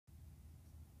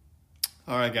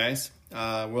All right, guys.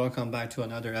 Welcome back to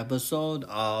another episode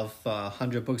of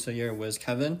 100 Books a Year with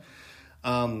Kevin.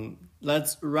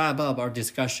 Let's wrap up our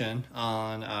discussion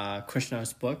on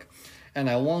Krishna's book. And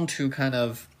I want to kind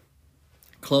of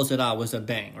close it out with a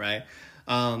bang, right?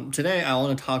 Today, I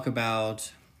want to talk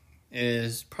about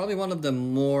is probably one of the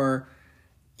more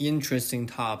interesting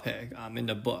topic in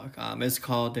the book. It's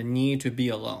called The Need to Be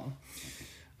Alone.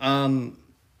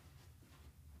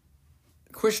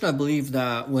 Krishna believes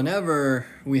that whenever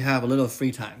we have a little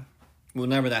free time,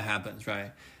 whenever that happens,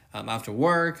 right? After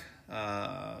work,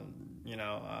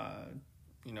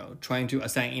 trying to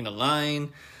assign in a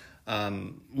line,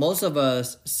 most of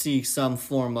us seek some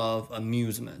form of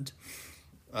amusement.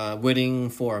 Waiting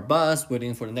for a bus,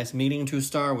 waiting for the next meeting to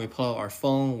start, we pull out our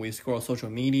phone, we scroll social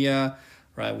media,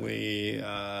 right? We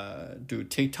do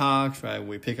TikToks, right?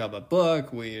 We pick up a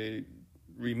book, we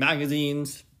read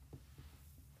magazines,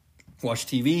 watch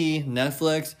TV,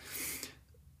 Netflix.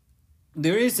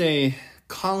 There is a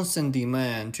constant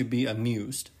demand to be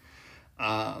amused,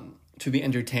 to be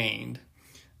entertained,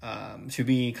 to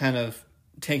be kind of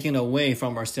taken away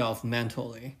from ourselves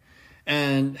mentally.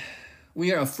 And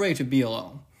we are afraid to be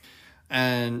alone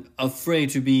and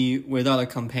afraid to be without a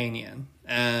companion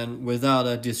and without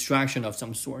a distraction of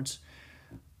some sorts.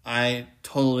 I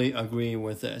totally agree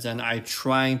with this, and I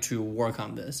try to work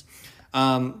on this.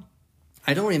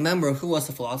 I don't remember who was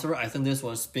the philosopher. I think this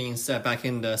was being said back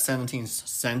in the 17th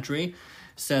century,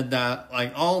 said that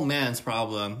like all man's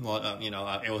problem,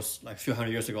 it was like a few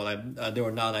hundred years ago, they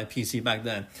were not like PC back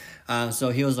then. So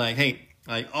he was like, hey,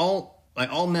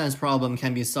 all man's problem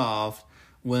can be solved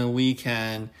when we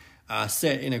can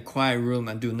sit in a quiet room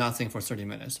and do nothing for 30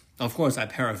 minutes. Of course, I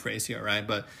paraphrase here, right?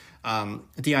 But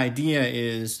the idea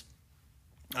is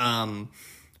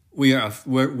we're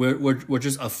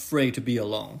just afraid to be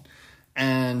alone.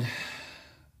 And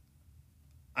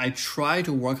I try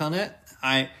to work on it.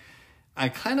 I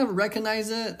kind of recognize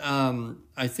it.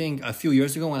 I think a few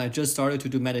years ago when I just started to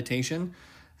do meditation,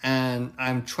 and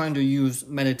I'm trying to use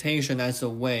meditation as a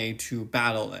way to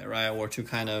battle it, right? Or to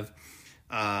kind of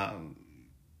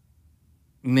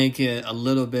make it a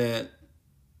little bit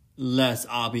less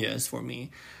obvious for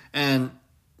me. And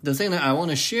the thing that I want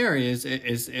to share is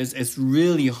it's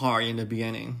really hard in the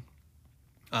beginning.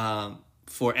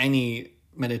 For any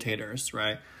meditators,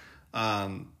 right,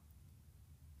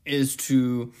 is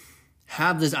to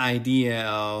have this idea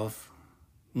of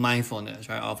mindfulness,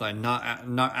 right, of like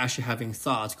not actually having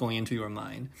thoughts going into your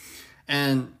mind.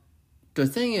 And the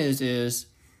thing is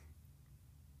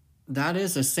that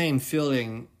is the same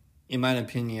feeling, in my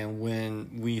opinion,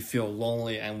 when we feel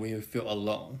lonely and we feel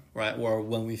alone, right, or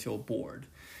when we feel bored.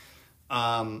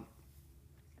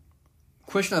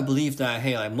 Krishna believes that,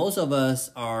 hey, like most of us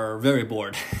are very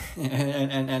bored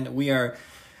and we're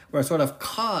sort of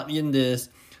caught in this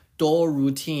dull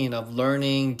routine of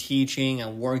learning, teaching,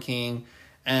 and working.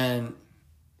 And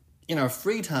in our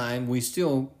free time, we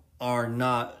still are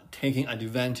not taking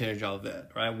advantage of it,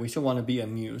 right? We still want to be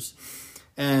amused.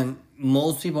 And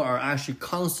most people are actually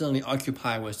constantly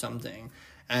occupied with something,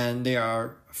 and they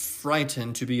are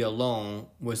frightened to be alone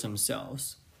with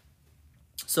themselves.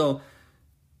 So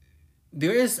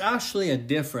there is actually a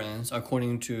difference,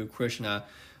 according to Krishna,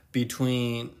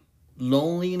 between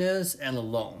loneliness and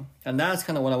alone. And that's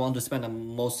kind of what I want to spend the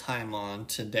most time on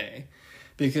today.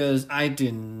 Because I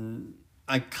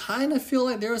kind of feel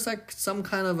like there's like some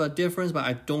kind of a difference, but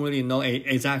I don't really know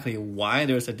exactly why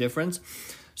there's a difference.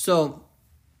 So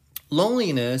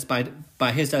loneliness,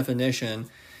 by his definition,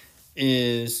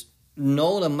 is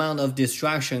no amount of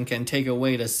distraction can take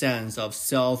away the sense of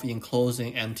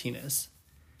self-enclosing emptiness.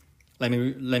 Let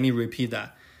me repeat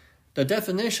that. The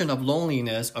definition of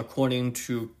loneliness, according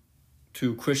to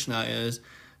Krishna, is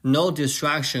no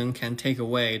distraction can take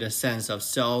away the sense of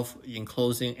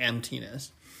self-enclosing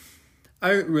emptiness.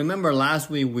 I remember last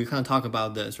week we kind of talked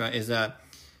about this, right? Is that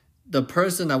the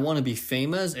person that want to be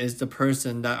famous is the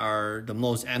person that are the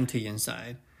most empty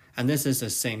inside. And this is the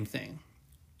same thing.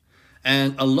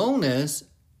 And aloneness,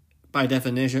 by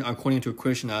definition, according to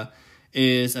Krishna,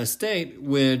 is a state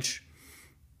which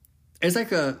it's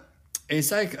like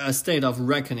a state of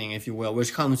reckoning, if you will,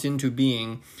 which comes into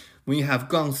being when you have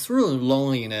gone through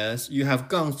loneliness, you have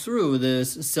gone through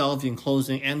this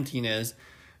self-enclosing emptiness,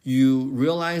 you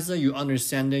realize it, you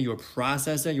understand it, you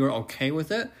process it, you're okay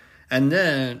with it, and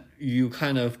then you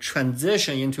kind of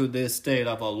transition into this state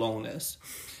of aloneness.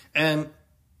 And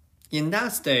in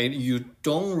that state, you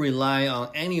don't rely on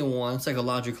anyone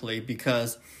psychologically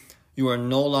because you are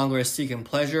no longer seeking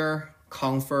pleasure,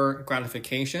 comfort,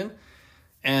 gratification.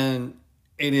 And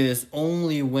it is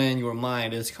only when your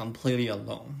mind is completely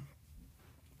alone.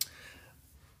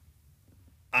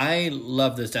 I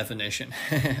love this definition.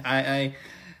 I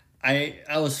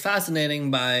was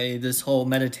fascinated by this whole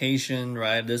meditation,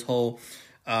 right? This whole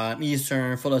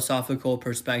Eastern philosophical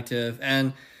perspective,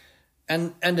 and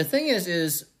the thing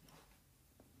is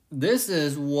this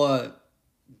is what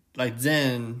like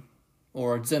Zen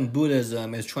or Zen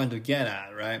Buddhism is trying to get at,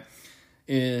 right?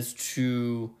 Is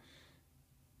through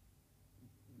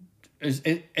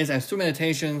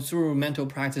meditation, through mental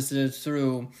practices,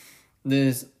 through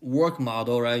this work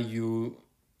model, right? You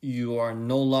are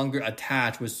no longer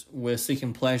attached with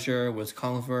seeking pleasure, with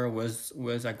comfort,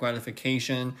 with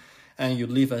gratification, and you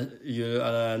live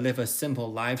a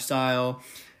simple lifestyle,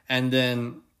 and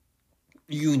then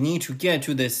you need to get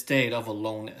to this state of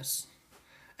aloneness.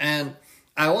 And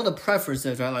I want to preface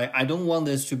this, right? Like, I don't want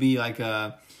this to be like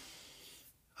a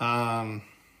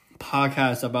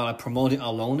podcast about like promoting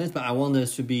aloneness, but I want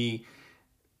this to be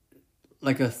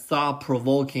like a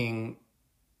thought-provoking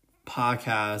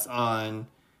podcast on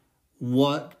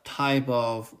what type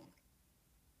of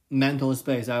mental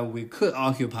space that we could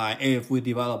occupy if we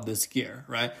develop this gear,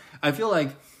 right? I feel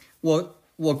like what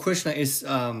Krishna is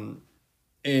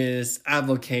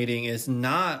advocating is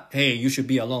not, hey, you should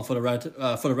be alone for the rest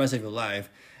of your life.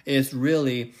 It's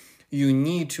really, you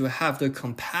need to have the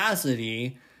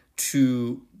capacity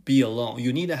to be alone.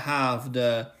 You need to have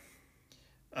the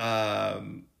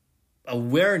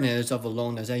awareness of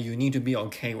aloneness, and you need to be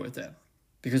okay with it,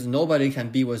 because nobody can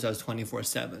be with us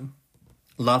 24/7.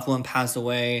 Loved one passed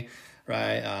away,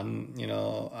 right?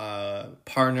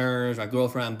 Partners, right?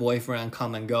 Girlfriend, boyfriend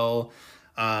come and go,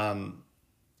 and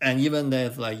even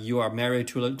if like you are married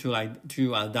to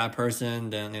that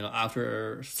person, then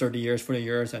after 30 years, 40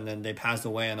 years, and then they pass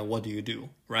away, and then what do you do,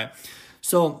 right?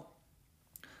 So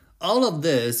all of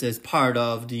this is part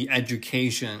of the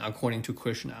education according to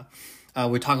Krishna.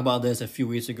 We talked about this a few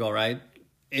weeks ago, right?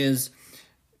 Is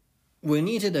we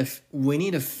need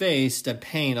to face the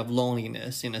pain of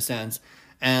loneliness in a sense,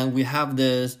 and we have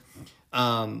this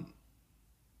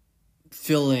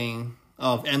feeling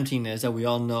of emptiness that we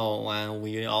all know and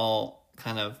we all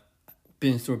kind of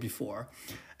been through before,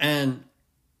 and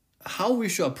how we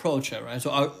should approach it, right?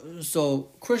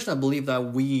 So Krishna believed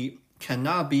that we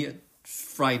cannot be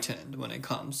frightened when it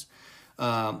comes.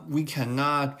 We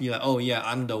cannot be like, oh yeah,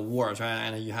 I'm the worst, right?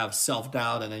 And then you have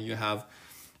self-doubt, and then you have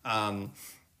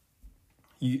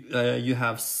you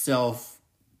have self,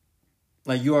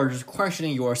 like you are just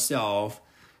questioning yourself,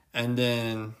 and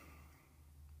then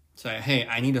say, hey,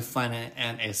 I need to find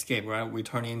an escape, right? We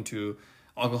turn into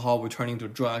alcohol, we turn into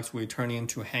drugs, we turn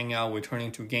into hangout, we turn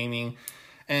into gaming.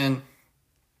 And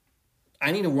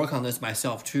I need to work on this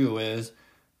myself too, is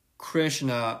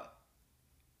Krishna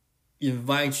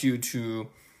invites you to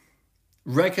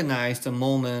recognize the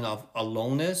moment of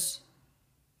aloneness,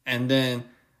 and then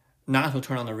not to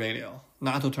turn on the radio,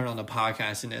 not to turn on the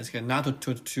podcast in this case, not to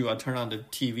turn on the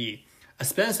TV.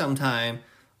 Spend some time,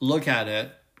 look at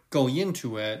it, go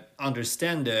into it,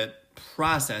 understand it,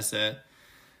 process it,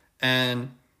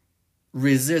 and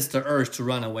resist the urge to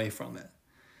run away from it.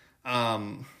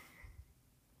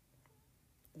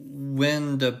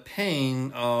 When the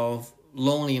pain of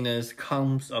loneliness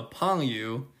comes upon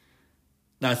you,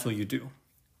 that's what you do.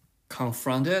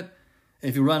 Confront it.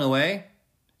 If you run away,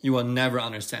 you will never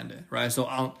understand it, right? So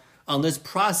on this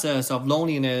process of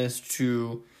loneliness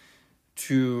to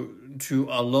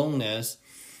aloneness,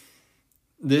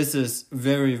 this is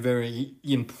very, very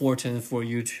important for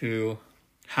you to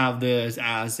have this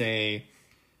as a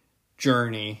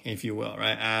journey, if you will,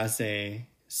 right? As a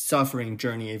suffering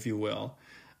journey, if you will.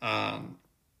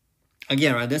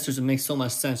 Again, right, this just makes so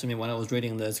much sense to me when I was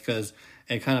reading this, because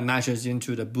it kind of matches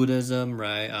into the Buddhism,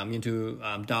 right? Into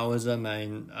Taoism,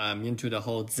 and into the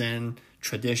whole Zen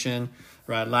tradition,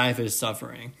 right? Life is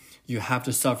suffering. You have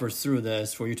to suffer through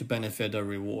this for you to benefit the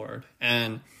reward.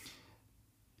 And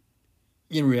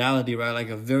in reality, right, like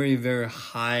a very, very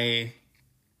high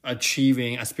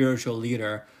achieving a spiritual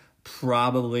leader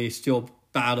probably still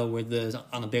battle with this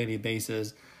on a daily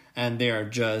basis, and they are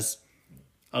just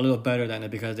a little better than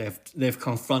it because they've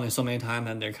confronted so many times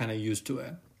and they're kind of used to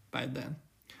it by then.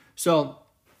 So,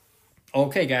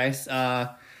 okay, guys,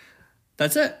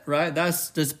 that's it, right? That's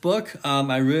this book.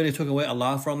 I really took away a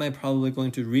lot from it. Probably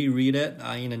going to reread it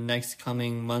in the next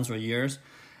coming months or years,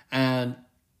 and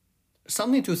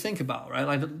something to think about, right?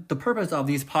 Like the purpose of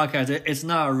these podcasts, it's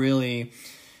not really.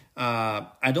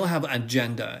 I don't have an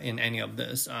agenda in any of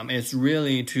this. It's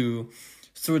really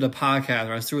through the podcast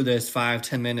or through this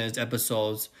 5-10 minutes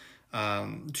episodes,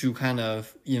 to kind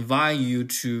of invite you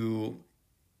to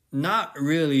not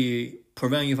really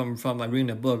prevent you from like reading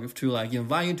the book, to like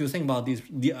invite you to think about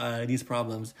these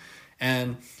problems.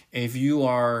 And if you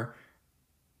are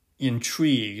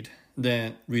intrigued,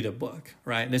 then read a book,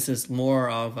 right? This is more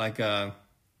of like a,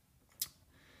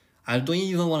 I don't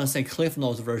even want to say Cliff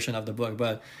Notes version of the book,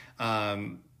 but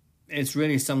it's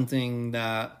really something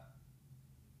that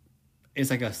is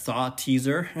like a thought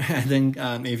teaser. I think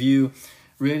if you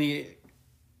really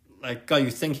like got you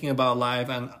thinking about life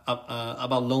and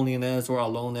about loneliness or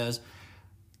aloneness,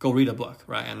 go read a book,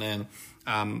 right? And then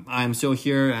I'm still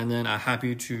here, and then I'm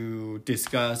happy to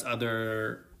discuss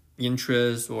other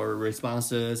interests or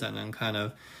responses, and then kind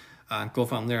of go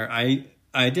from there.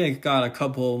 I did got a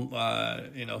couple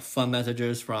fun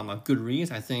messages from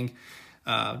Goodreads. I think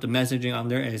the messaging on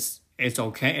there is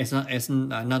okay. It's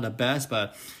not the best,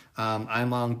 but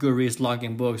I'm on Goodreads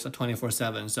logging books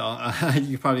 24/7, so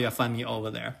you probably find me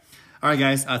over there. All right,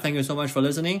 guys, thank you so much for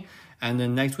listening. And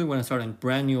then next week, we're going to start a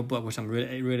brand new book, which I'm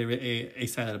really, really, really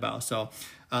excited about. So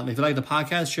if you like the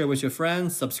podcast, share with your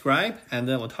friends, subscribe, and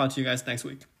then we'll talk to you guys next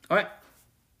week. All right,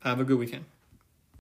 have a good weekend.